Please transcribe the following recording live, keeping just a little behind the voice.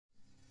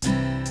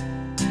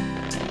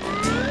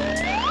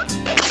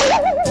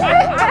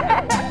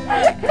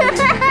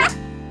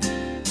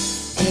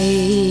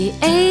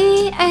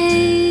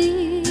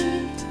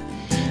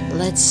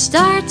Let's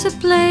start to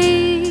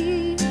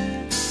play.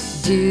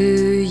 Do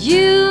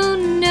you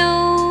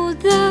know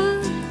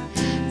the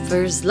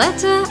first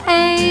letter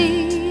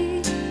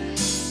A?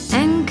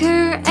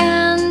 Anchor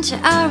and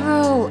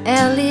arrow,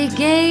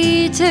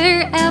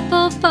 alligator,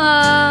 apple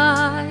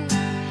pie.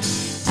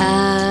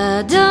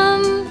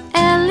 Adam,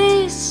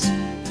 Alice,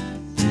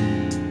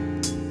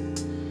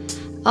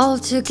 all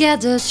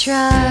together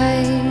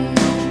try.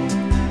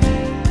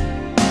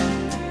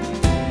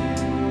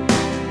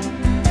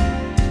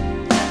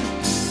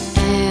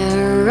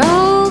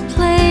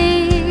 Aeroplane,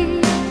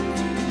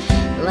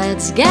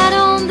 let's get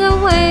on the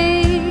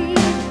way.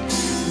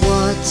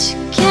 What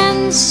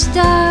can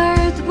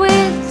start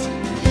with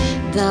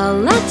the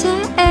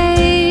letter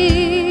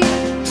A?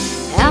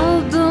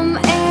 Album,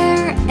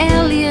 air,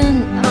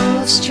 alien,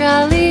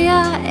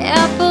 Australia,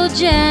 apple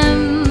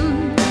jam.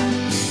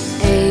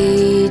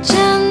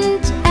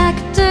 Agent,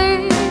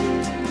 actor,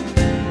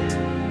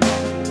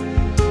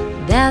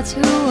 that's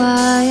who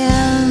I am.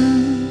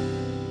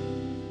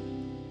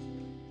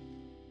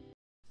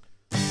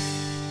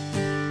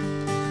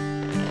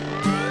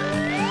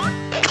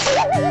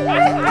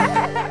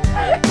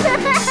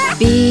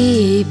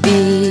 B,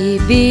 B,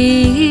 B,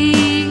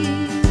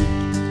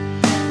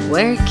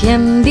 where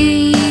can B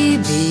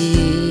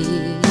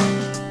be?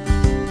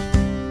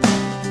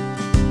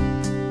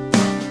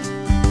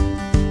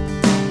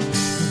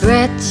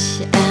 Bread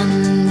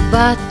and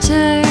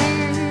butter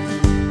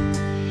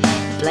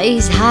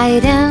plays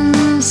hide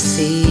and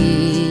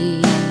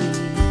seek.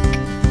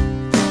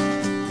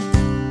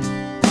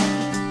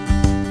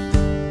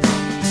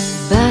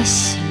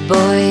 Bus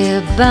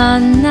boy,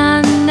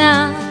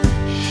 banana,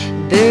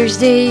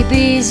 birthday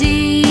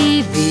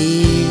busy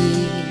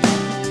bee.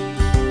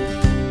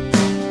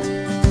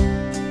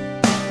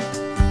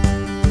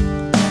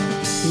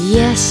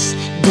 Yes,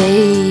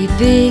 they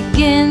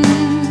begin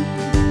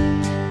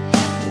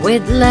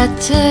with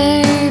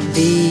letter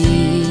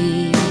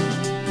B.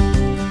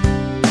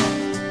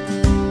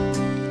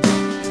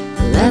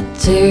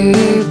 Letter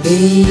B.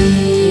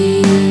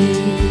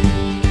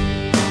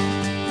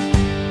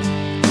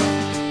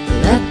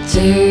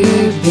 Letter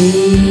B.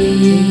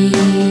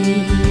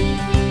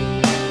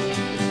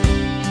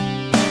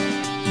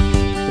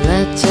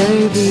 Letter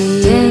B.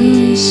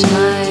 Dance,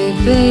 my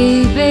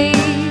baby,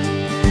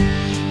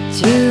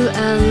 to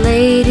a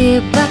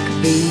ladybug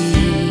beat.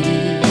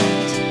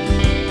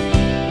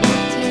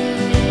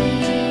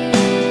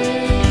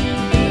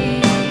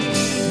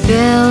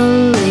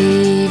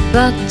 Belly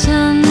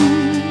button,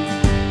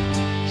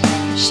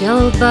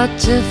 shell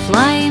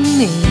butterfly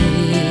meet.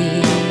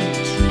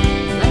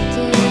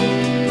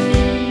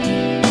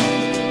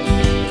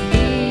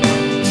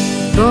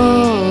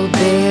 Ball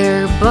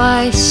bear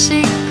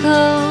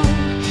bicycle,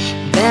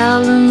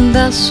 balloon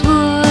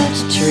basswood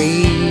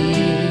tree.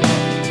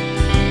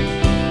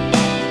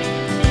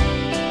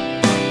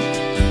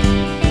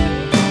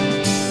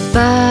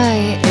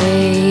 Buy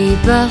a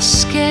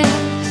basket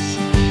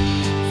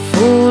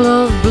full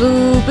of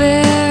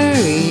blueberries.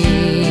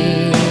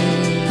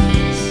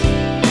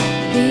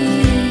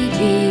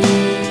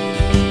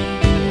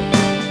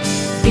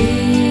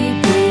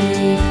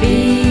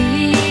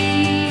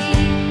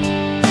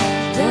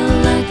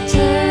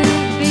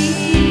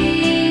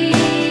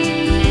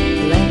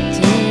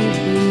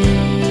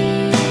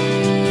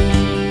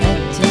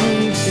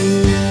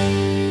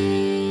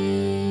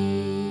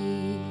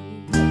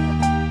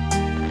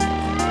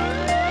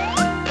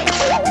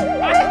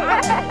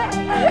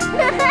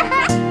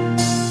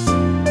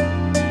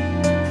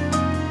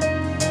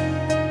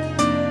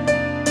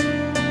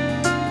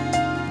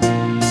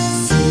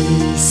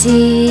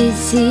 C,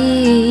 C,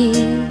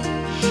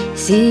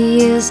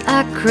 C is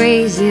a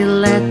crazy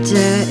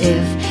letter.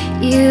 If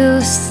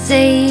you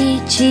say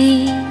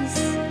cheese,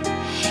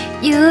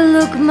 you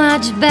look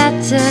much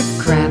better.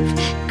 Crab,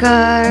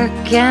 car,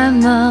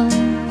 camel,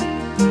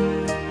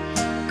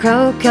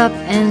 crow, cup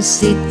and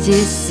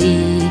city.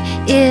 C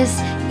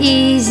is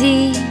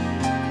easy,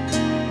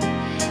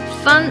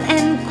 fun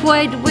and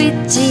quite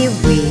witty.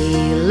 We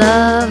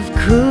love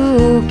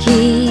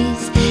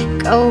cookies,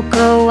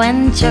 cocoa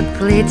and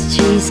chocolate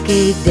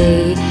cheesecake.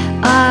 They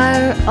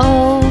are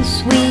all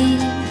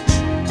sweet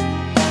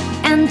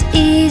and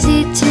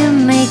easy to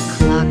make.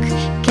 Clock,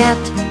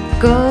 cat,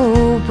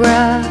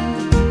 cobra,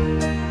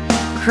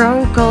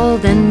 crow,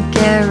 cold and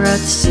carrot.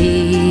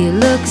 C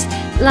looks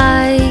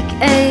like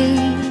a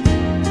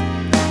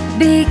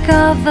beak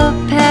of a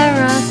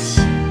parrot.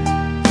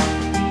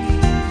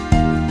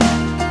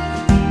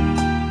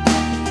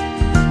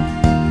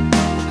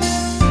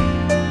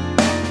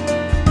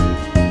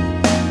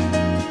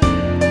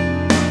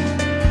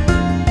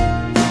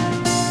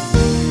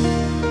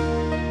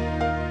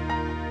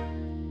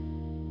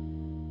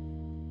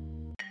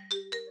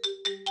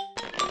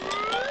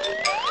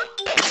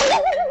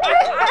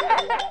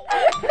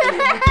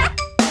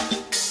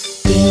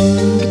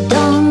 Ding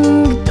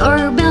dong,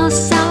 doorbell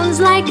sounds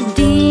like D.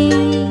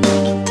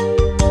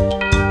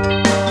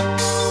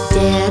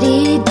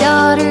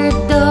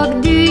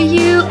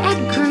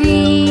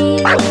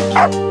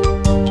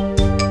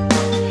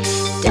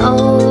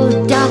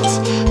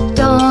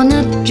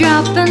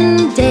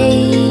 one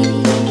day,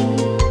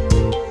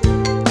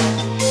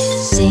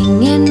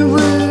 singing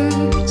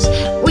words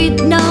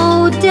with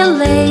no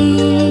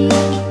delay.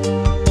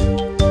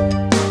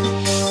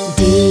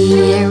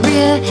 Dear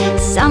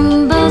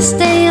Sambals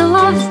tale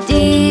of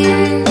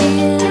dear,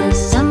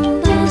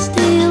 Sambals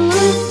tale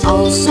of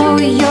also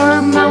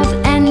your mouth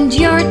and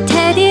your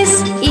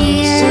teddy's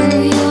ear,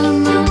 also your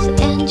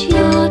mouth and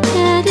your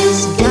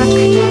teddy's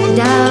ear. Duck,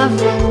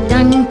 dove,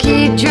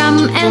 donkey,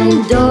 drum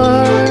and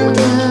door,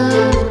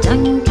 dove,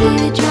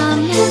 donkey, drum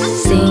and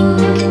sing.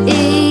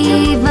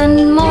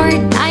 Even more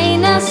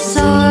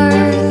dinosaur,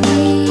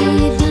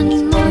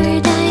 even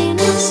more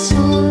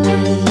dinosaur.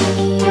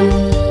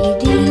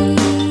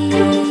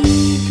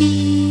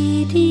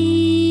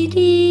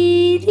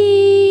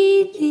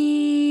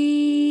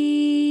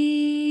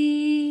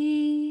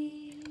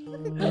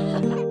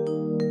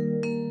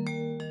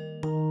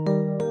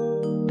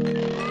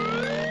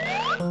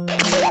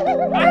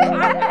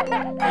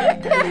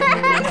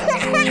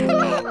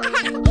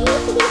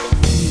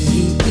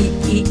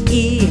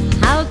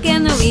 How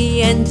can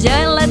we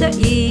enjoy letter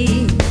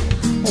E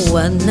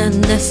when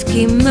an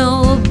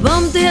Eskimo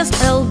bumped his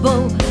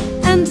elbow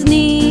and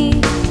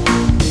knee?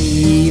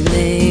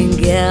 Evening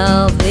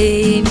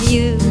elfie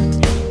mute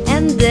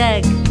and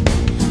deck.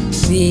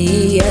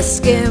 The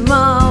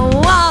Eskimo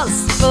was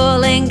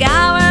pulling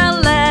our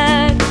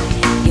leg.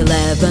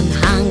 11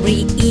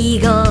 hungry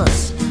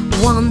eagles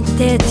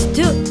wanted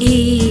to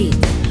eat.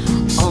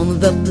 On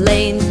the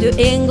plane to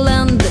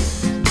England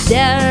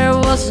there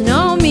was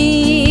no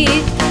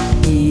meat.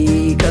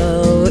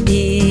 Eagle,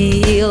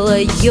 eel,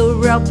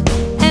 Europe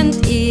and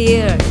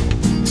ear.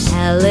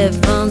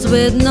 Elephants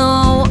with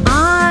no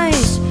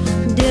eyes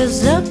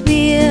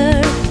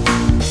disappear.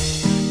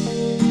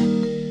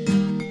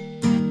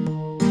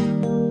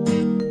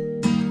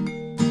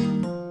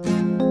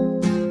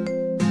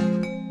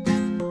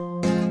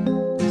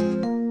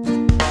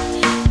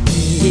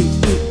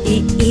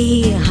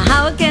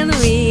 How can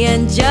we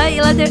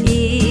enjoy letter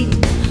E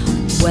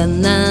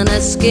when an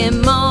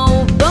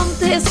Eskimo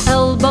bumped his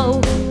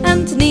elbow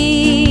and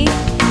knee?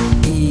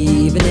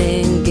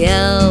 Evening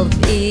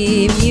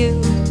elfie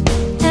mute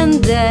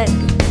and deck.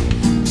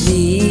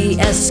 The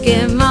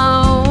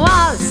Eskimo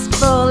was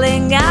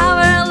pulling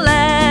our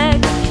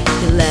leg.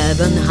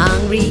 11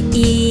 hungry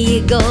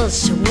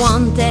eagles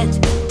wanted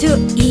to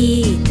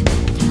eat.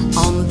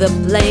 On the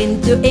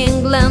plane to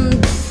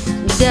England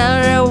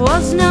there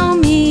was no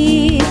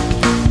meat.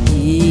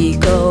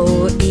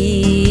 Eagle,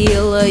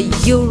 eel,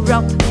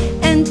 Europe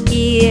and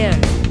ear.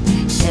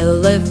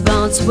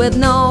 Elephants with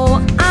no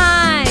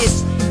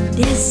eyes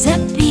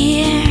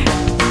disappear.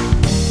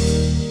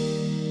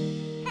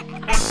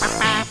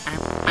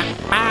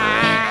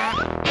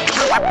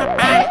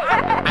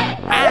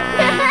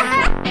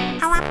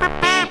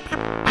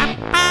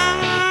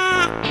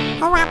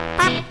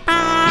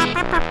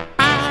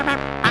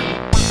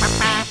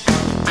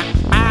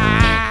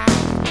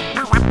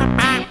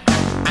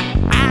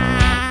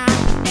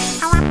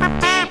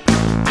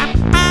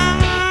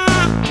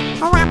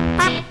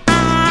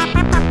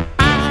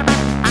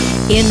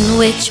 In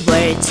which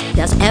words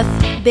does F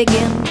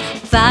begin?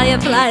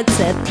 Firefly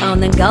set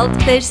on a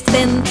goldfish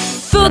fin.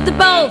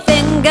 Football,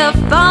 finger,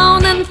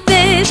 phone and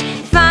fish.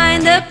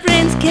 Find a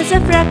prince, kiss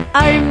a frog,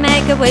 or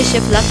make a wish.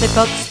 A fluffy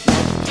fox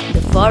met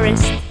the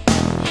forest,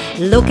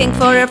 looking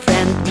for a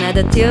friend, met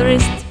a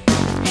tourist.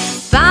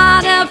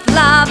 Father,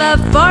 flower,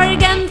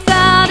 fork and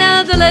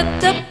feather. The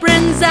little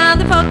prince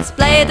and the fox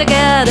play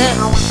together.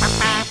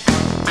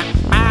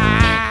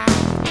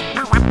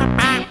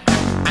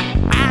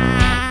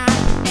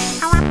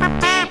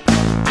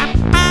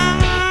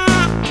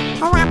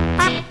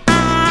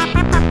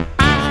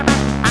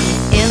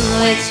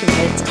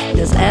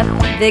 Does F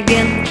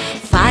begin?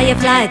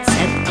 Firefly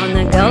set on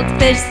a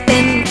goldfish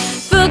fin.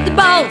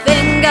 Football,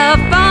 finger,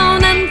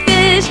 phone and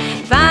fish.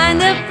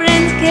 Find a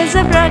prince, kiss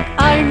a frog,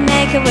 or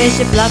make a wish.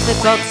 A fluffy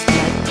fox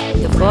met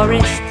the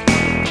forest,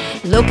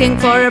 looking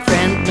for a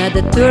friend, met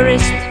a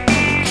tourist.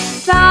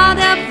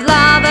 Father,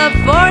 flower,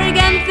 fork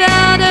and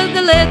feather.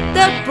 The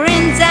little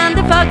prince and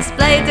the fox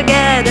play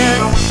together.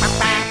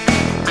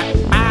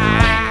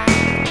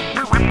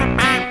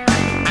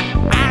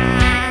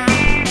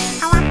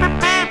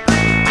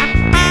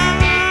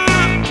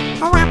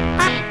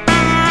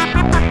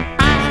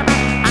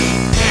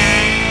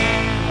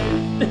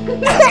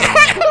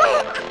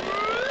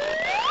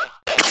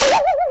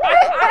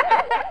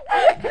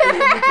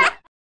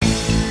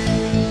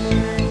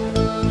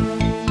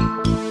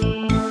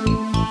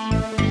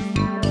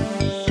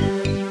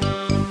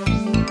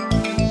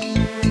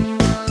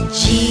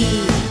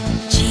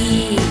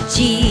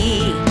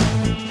 G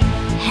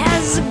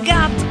has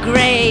got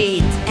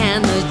great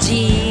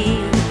energy.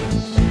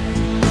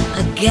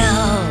 A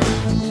girl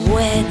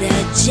with a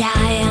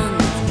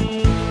giant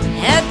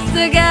head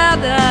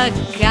together a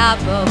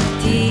cup of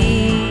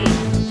tea.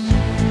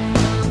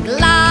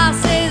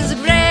 Glasses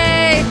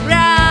gray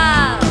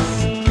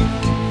brass,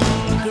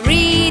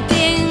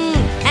 greeting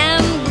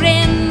and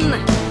grin.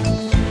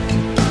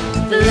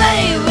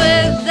 Play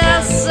with the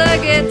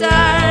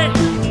guitar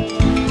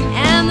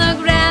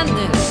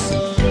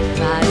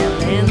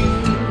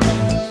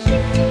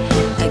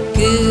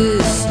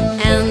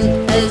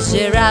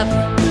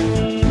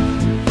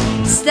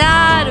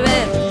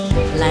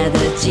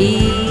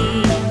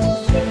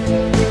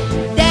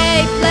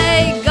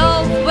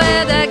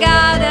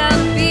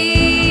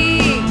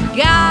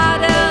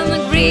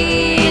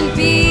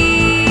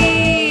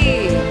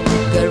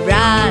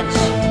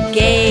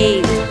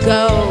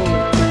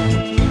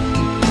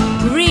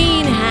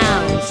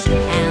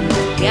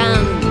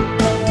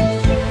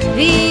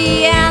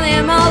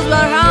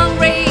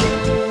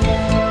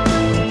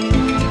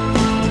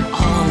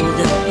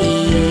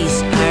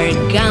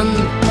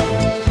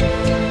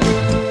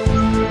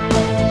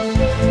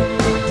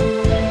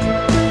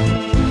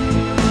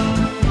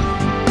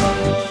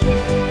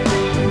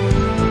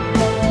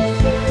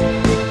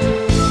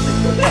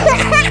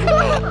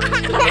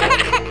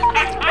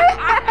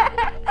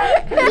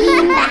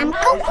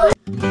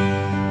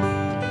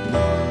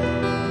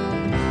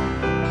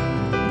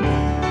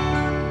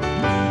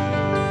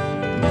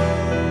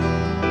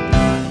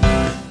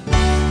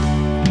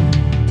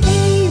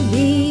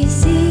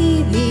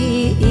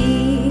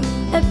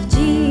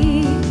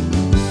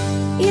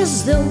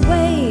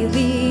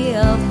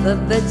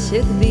alphabet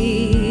should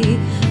be.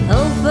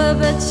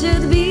 Alphabet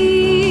should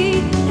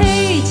be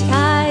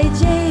H-I-J-K-L-M-N-O-P.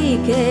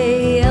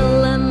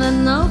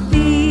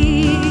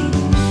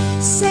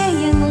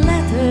 Saying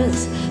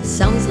letters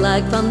sounds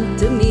like fun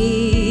to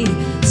me.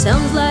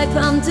 Sounds like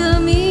fun to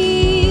me.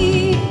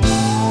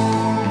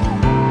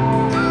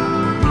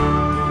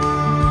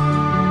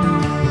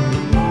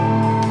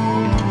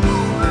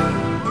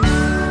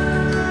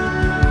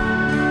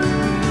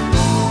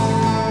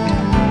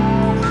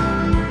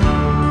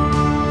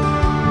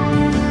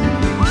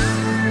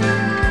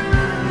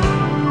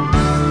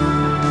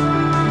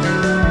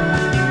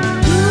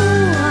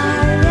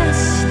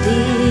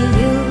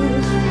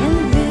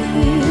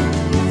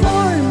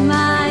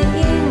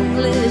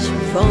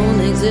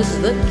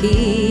 Is the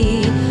key.